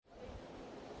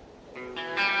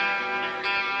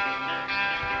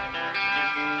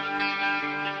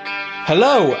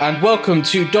Hello and welcome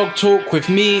to Dog Talk with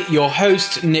me, your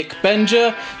host, Nick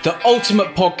Benja, the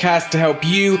ultimate podcast to help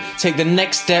you take the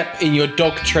next step in your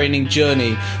dog training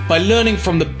journey by learning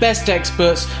from the best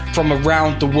experts from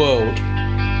around the world.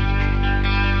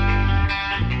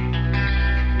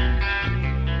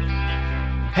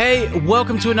 Hey,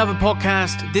 welcome to another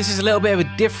podcast. This is a little bit of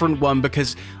a different one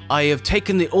because I have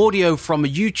taken the audio from a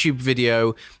YouTube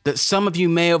video that some of you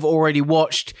may have already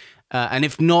watched. And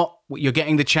if not, you're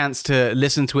getting the chance to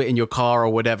listen to it in your car or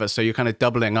whatever. So you're kind of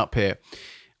doubling up here.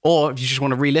 Or if you just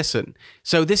want to re-listen.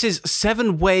 So this is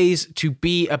 7 ways to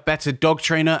be a better dog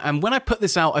trainer. And when I put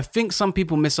this out, I think some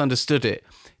people misunderstood it.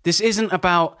 This isn't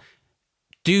about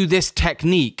do this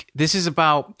technique. This is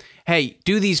about, hey,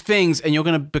 do these things and you're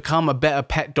going to become a better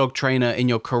pet dog trainer in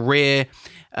your career,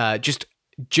 just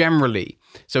generally.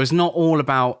 So it's not all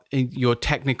about your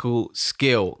technical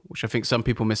skill, which I think some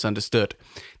people misunderstood.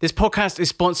 This podcast is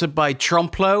sponsored by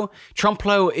Trumplo.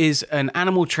 Trumplo is an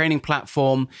animal training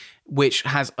platform which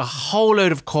has a whole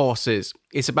load of courses.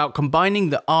 It's about combining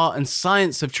the art and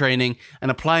science of training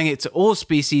and applying it to all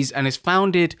species, and is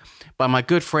founded by my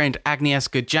good friend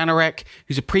Agnieszka Janarek,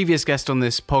 who's a previous guest on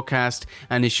this podcast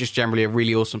and is just generally a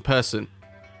really awesome person.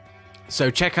 So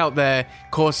check out their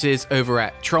courses over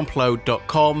at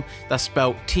Trumplo.com. That's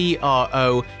spelled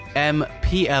Tromplo.com.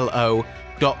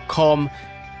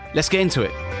 Let's get into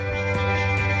it.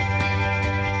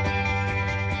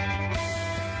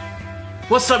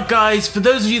 What's up, guys? For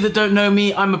those of you that don't know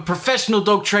me, I'm a professional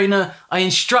dog trainer. I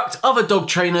instruct other dog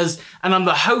trainers, and I'm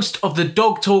the host of the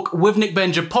Dog Talk with Nick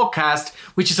Benja podcast,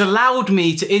 which has allowed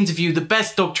me to interview the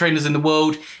best dog trainers in the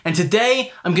world. And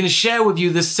today, I'm going to share with you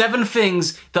the 7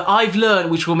 things that I've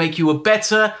learned which will make you a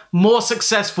better, more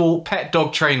successful pet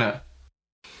dog trainer.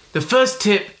 The first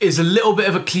tip is a little bit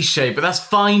of a cliche, but that's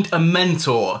find a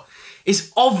mentor.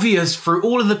 It's obvious through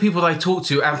all of the people that I talk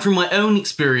to and through my own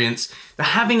experience that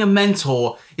having a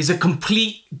mentor is a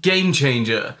complete game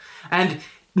changer. And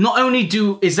not only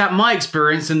is that my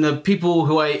experience and the people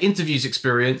who I interview's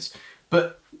experience,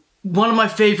 but one of my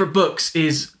favorite books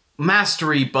is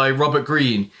Mastery by Robert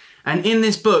Greene. And in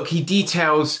this book, he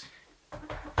details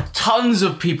tons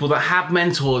of people that have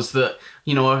mentors that,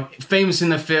 you know, are famous in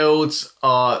their fields,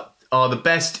 are the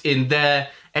best in their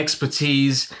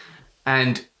expertise,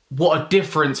 and what a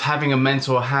difference having a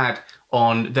mentor had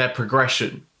on their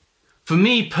progression. For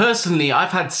me personally, I've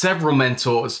had several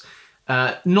mentors,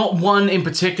 not one in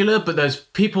particular, but there's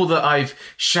people that I've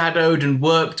shadowed and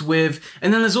worked with.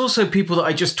 And then there's also people that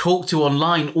I just talk to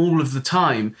online all of the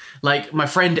time. Like my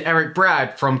friend Eric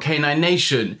Brad from K9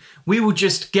 Nation. We would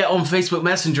just get on Facebook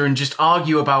Messenger and just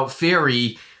argue about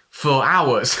theory for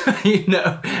hours, you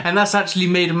know, and that's actually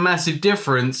made a massive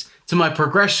difference to my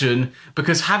progression,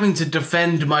 because having to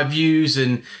defend my views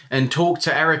and talk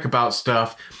to Eric about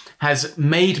stuff has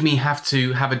made me have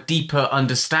to have a deeper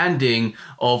understanding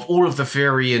of all of the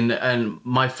theory and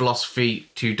my philosophy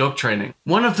to dog training.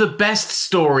 One of the best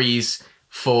stories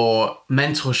for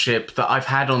mentorship that I've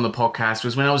had on the podcast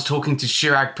was when I was talking to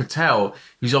Chirag Patel,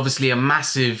 who's obviously a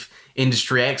massive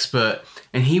industry expert,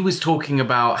 and he was talking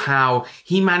about how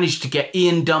he managed to get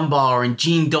Ian Dunbar and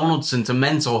Gene Donaldson to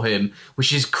mentor him,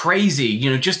 which is crazy, you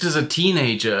know, just as a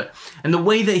teenager. And the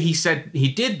way that he said he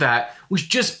did that was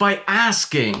just by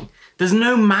asking. There's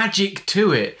no magic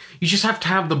to it. You just have to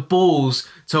have the balls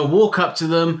to walk up to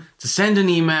them, to send an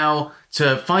email,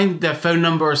 to find their phone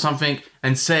number or something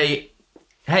and say,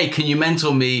 hey, can you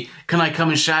mentor me? Can I come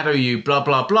and shadow you? Blah,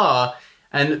 blah, blah.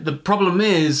 And the problem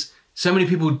is, so many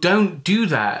people don't do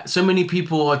that. So many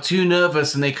people are too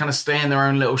nervous and they kind of stay in their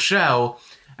own little shell,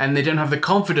 and they don't have the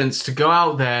confidence to go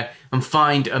out there and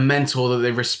find a mentor that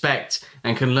they respect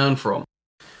and can learn from.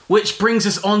 Which brings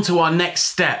us on to our next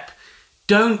step.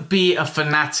 Don't be a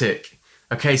fanatic.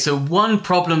 Okay, so one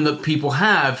problem that people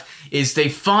have is they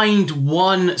find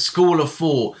one school of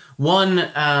thought,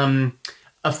 one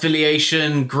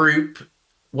affiliation group,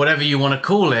 whatever you want to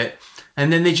call it, and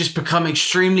then they just become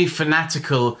extremely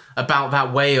fanatical about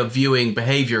that way of viewing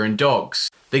behavior in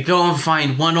dogs. They go and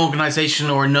find one organization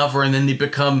or another, and then they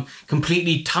become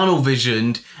completely tunnel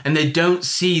visioned, and they don't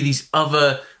see these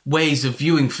other ways of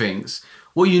viewing things.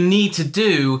 What you need to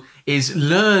do is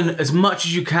learn as much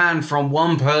as you can from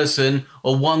one person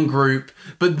or one group,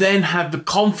 but then have the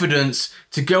confidence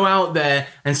to go out there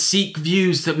and seek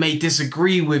views that may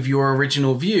disagree with your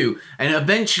original view. And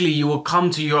eventually you will come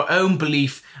to your own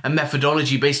belief and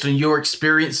methodology based on your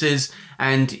experiences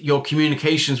and your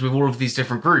communications with all of these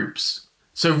different groups.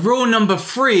 So rule number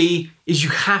 3 is you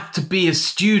have to be a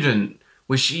student.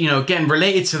 which, you know, again,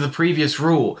 related to the previous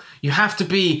rule. You have to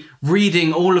be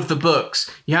reading all of the books.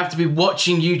 You have to be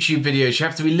watching YouTube videos. You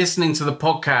have to be listening to the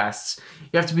podcasts.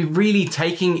 You have to be really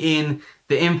taking in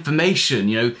the information,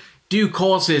 you know, do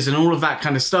courses and all of that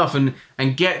kind of stuff,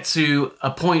 and get to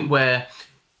a point where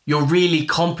you're really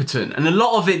competent. And a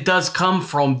lot of it does come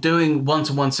from doing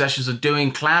one-to-one sessions or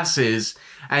doing classes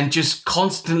and just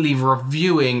constantly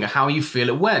reviewing how you feel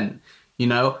it went. You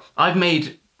know, I've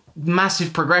made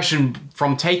massive progression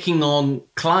from taking on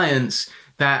clients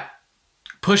that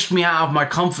pushed me out of my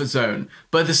comfort zone.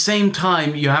 But at the same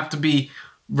time, you have to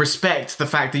respect the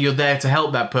fact that you're there to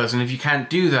help that person. If you can't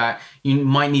do that, you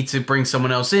might need to bring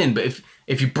someone else in. But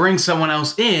if you bring someone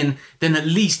else in, then at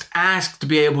least ask to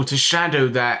be able to shadow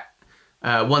that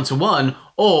one-to-one,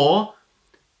 or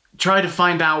try to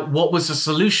find out what was the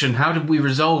solution. How did we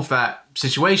resolve that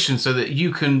situation so that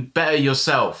you can better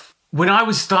yourself? When I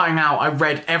was starting out, I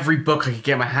read every book I could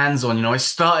get my hands on. You know, I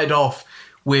started off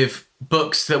with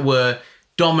books that were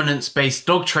dominance-based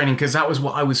dog training because that was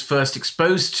what I was first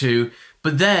exposed to.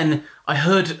 But then I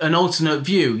heard an alternate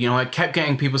view. You know, I kept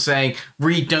getting people saying,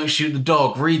 read Don't Shoot the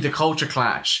Dog, read The Culture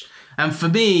Clash. And for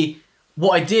me,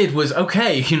 what I did was,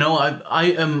 okay, you know,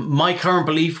 my current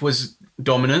belief was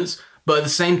dominance, but at the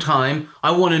same time,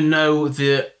 I want to know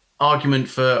the argument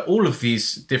for all of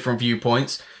these different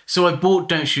viewpoints. So I bought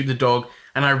Don't Shoot the Dog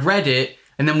and I read it.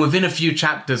 And then within a few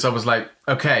chapters, I was like,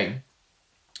 okay,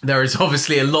 there is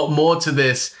obviously a lot more to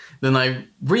this than I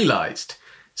realized.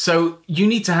 So you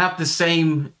need to have the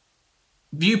same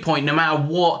viewpoint no matter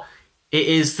what it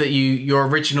is that your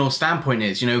original standpoint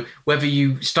is. You know, whether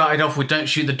you started off with Don't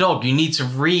Shoot the Dog, you need to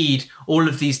read all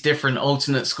of these different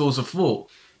alternate schools of thought.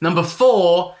 Number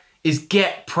 4 is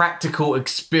get practical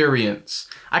experience.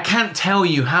 I can't tell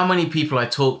you how many people I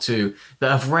talk to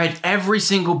that have read every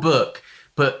single book,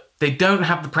 but they don't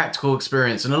have the practical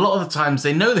experience. And a lot of the times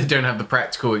they know they don't have the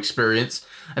practical experience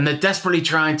and they're desperately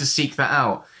trying to seek that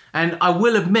out. And I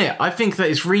will admit, I think that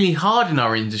it's really hard in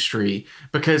our industry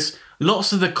because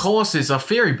lots of the courses are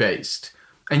theory-based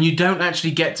and you don't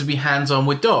actually get to be hands-on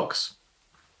with dogs.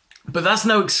 But that's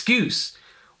no excuse.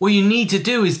 What you need to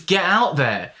do is get out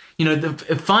there. You know,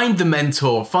 find the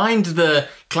mentor, find the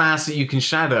class that you can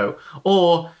shadow,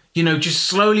 or, you know, just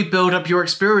slowly build up your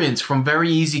experience from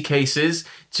very easy cases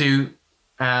to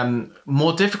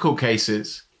more difficult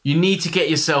cases. You need to get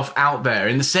yourself out there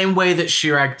in the same way that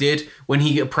Chirag did when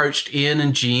he approached Ian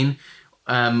and Jean.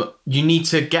 You need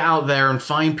to get out there and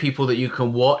find people that you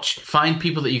can watch, find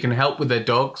people that you can help with their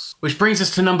dogs. Which brings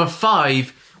us to number 5,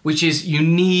 which is you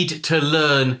need to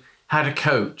learn how to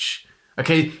coach.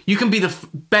 Okay, you can be the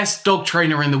best dog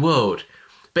trainer in the world,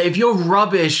 but if you're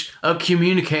rubbish at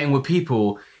communicating with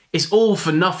people, it's all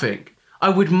for nothing. I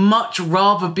would much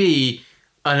rather be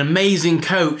an amazing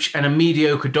coach and a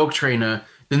mediocre dog trainer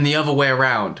than the other way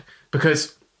around,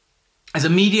 because as a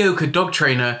mediocre dog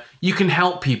trainer, you can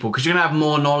help people because you're going to have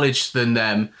more knowledge than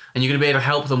them and you're going to be able to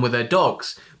help them with their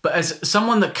dogs. But as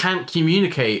someone that can't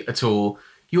communicate at all,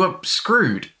 you are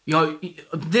screwed. You know,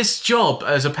 this job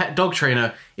as a pet dog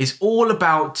trainer is all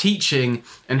about teaching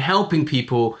and helping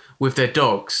people with their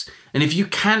dogs. And if you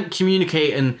can't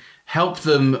communicate and help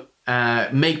them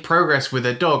make progress with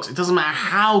their dogs, it doesn't matter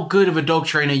how good of a dog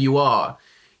trainer you are.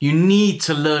 You need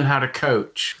to learn how to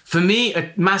coach. For me,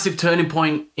 a massive turning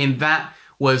point in that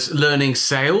was learning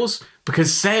sales,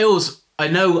 because sales, I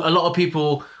know a lot of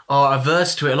people are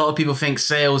averse to it. A lot of people think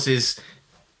sales is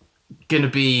going to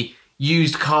be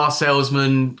used car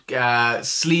salesman,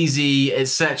 sleazy,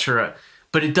 etc.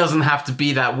 But it doesn't have to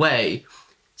be that way.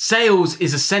 Sales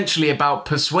is essentially about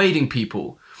persuading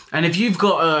people. And if you've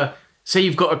got say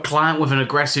you've got a client with an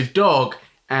aggressive dog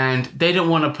and they don't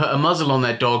want to put a muzzle on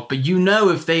their dog, but you know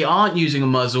if they aren't using a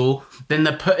muzzle, then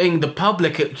they're putting the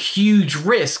public at huge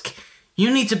risk.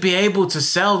 You need to be able to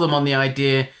sell them on the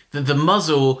idea that the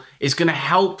muzzle is going to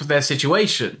help their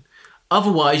situation.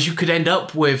 Otherwise, you could end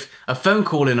up with a phone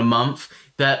call in a month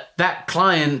that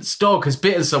client's dog has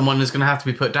bitten someone and is going to have to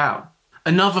be put down.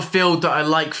 Another field that I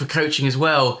like for coaching as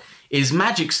well is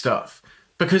magic stuff.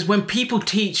 Because when people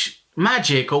teach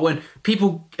magic, or when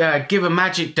people give a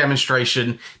magic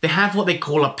demonstration, they have what they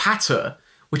call a patter,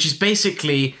 which is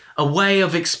basically a way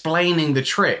of explaining the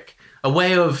trick, a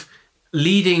way of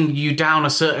leading you down a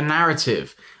certain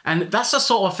narrative. And that's the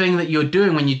sort of thing that you're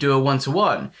doing when you do a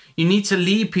one-to-one. You need to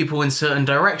lead people in certain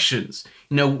directions.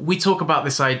 You know, we talk about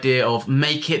this idea of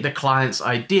make it the client's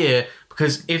idea,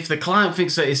 because if the client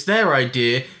thinks that it's their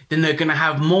idea, then they're going to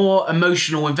have more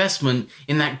emotional investment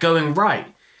in that going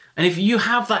right. And if you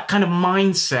have that kind of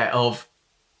mindset of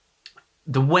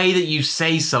the way that you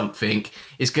say something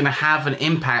is going to have an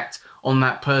impact on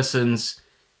that person's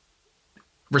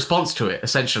response to it,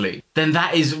 essentially, then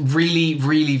that is really,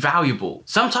 really valuable.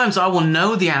 Sometimes I will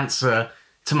know the answer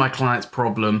to my client's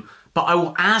problem, but I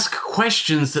will ask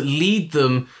questions that lead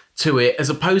them to it as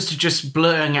opposed to just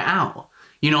blurting it out.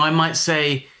 You know, I might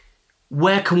say,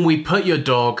 where can we put your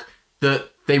dog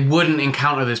that they wouldn't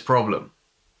encounter this problem,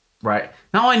 right?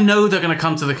 Now I know they're going to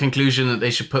come to the conclusion that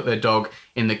they should put their dog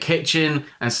in the kitchen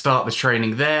and start the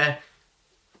training there,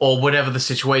 or whatever the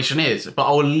situation is, but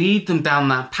I will lead them down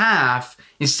that path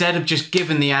instead of just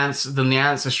giving the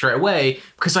answer straight away,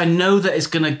 because I know that it's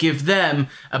going to give them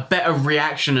a better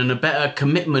reaction and a better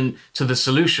commitment to the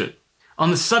solution.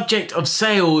 On the subject of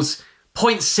sales,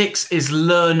 point 6 is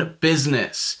learn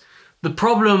business. The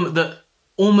problem that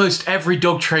almost every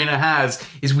dog trainer has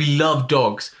is we love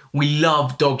dogs. We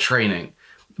love dog training,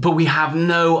 but we have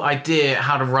no idea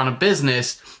how to run a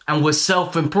business, and we're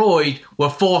self-employed, we're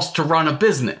forced to run a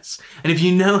business. And if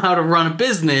you know how to run a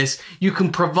business, you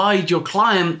can provide your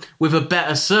client with a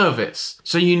better service.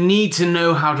 So you need to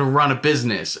know how to run a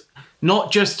business,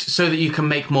 not just so that you can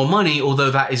make more money,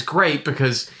 although that is great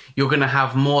because you're going to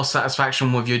have more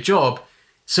satisfaction with your job,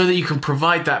 so that you can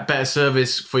provide that better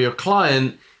service for your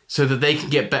client so that they can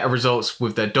get better results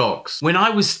with their dogs. When I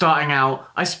was starting out,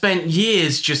 I spent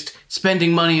years just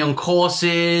spending money on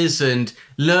courses and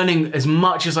learning as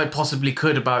much as I possibly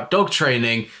could about dog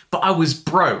training, but I was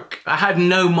broke. I had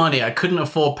no money. I couldn't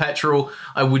afford petrol.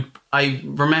 I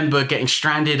remember getting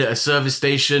stranded at a service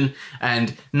station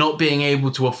and not being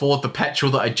able to afford the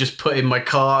petrol that I just put in my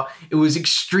car. It was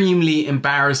extremely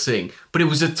embarrassing, but it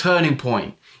was a turning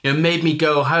point. It made me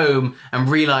go home and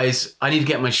realize I need to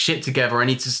get my shit together. I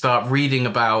need to start reading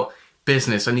about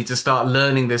business. I need to start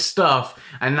learning this stuff.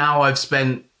 And now I've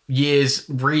spent years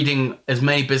reading as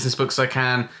many business books as I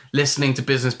can, listening to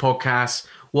business podcasts,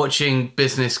 watching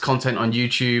business content on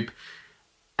YouTube.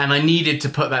 And I needed to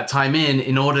put that time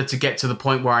in order to get to the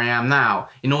point where I am now,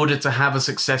 in order to have a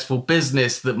successful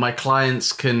business that my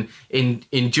clients can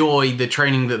enjoy the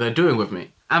training that they're doing with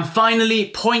me. And finally,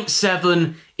 point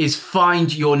 7 is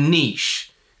find your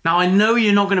niche. Now, I know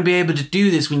you're not going to be able to do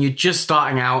this when you're just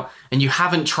starting out and you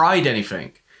haven't tried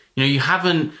anything. You know, you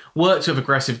haven't worked with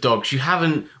aggressive dogs. You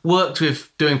haven't worked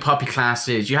with doing puppy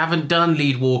classes. You haven't done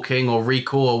lead walking or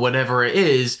recall or whatever it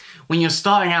is. When you're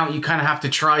starting out, you kind of have to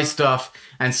try stuff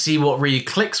and see what really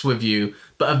clicks with you.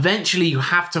 But eventually you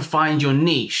have to find your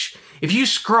niche. If you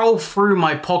scroll through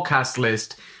my podcast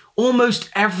list, almost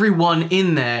everyone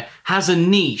in there has a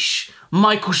niche.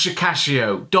 Michael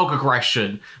Shikashio, dog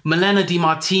aggression. Milena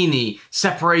DiMartini,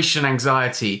 separation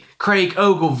anxiety. Craig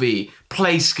Ogilvy,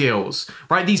 play skills,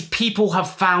 right? These people have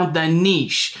found their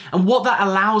niche. And what that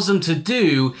allows them to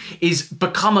do is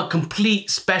become a complete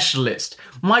specialist.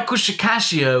 Michael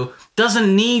Shikashio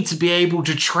doesn't need to be able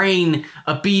to train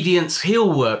obedience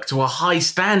heel work to a high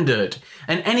standard.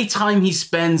 And anytime he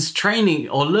spends training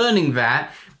or learning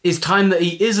that, is time that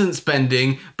he isn't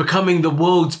spending becoming the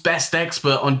world's best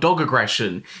expert on dog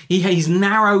aggression. He's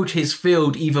narrowed his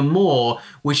field even more,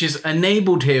 which has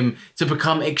enabled him to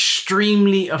become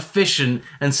extremely efficient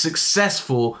and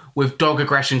successful with dog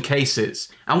aggression cases.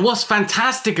 And what's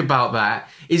fantastic about that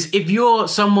is if you're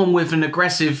someone with an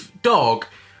aggressive dog,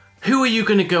 who are you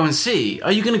going to go and see?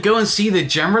 Are you going to go and see the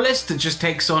generalist that just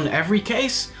takes on every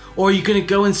case? Or are you going to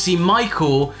go and see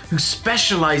Michael, who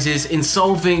specializes in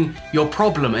solving your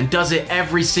problem and does it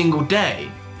every single day?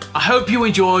 I hope you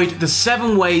enjoyed the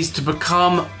 7 ways to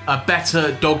become a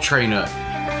better dog trainer.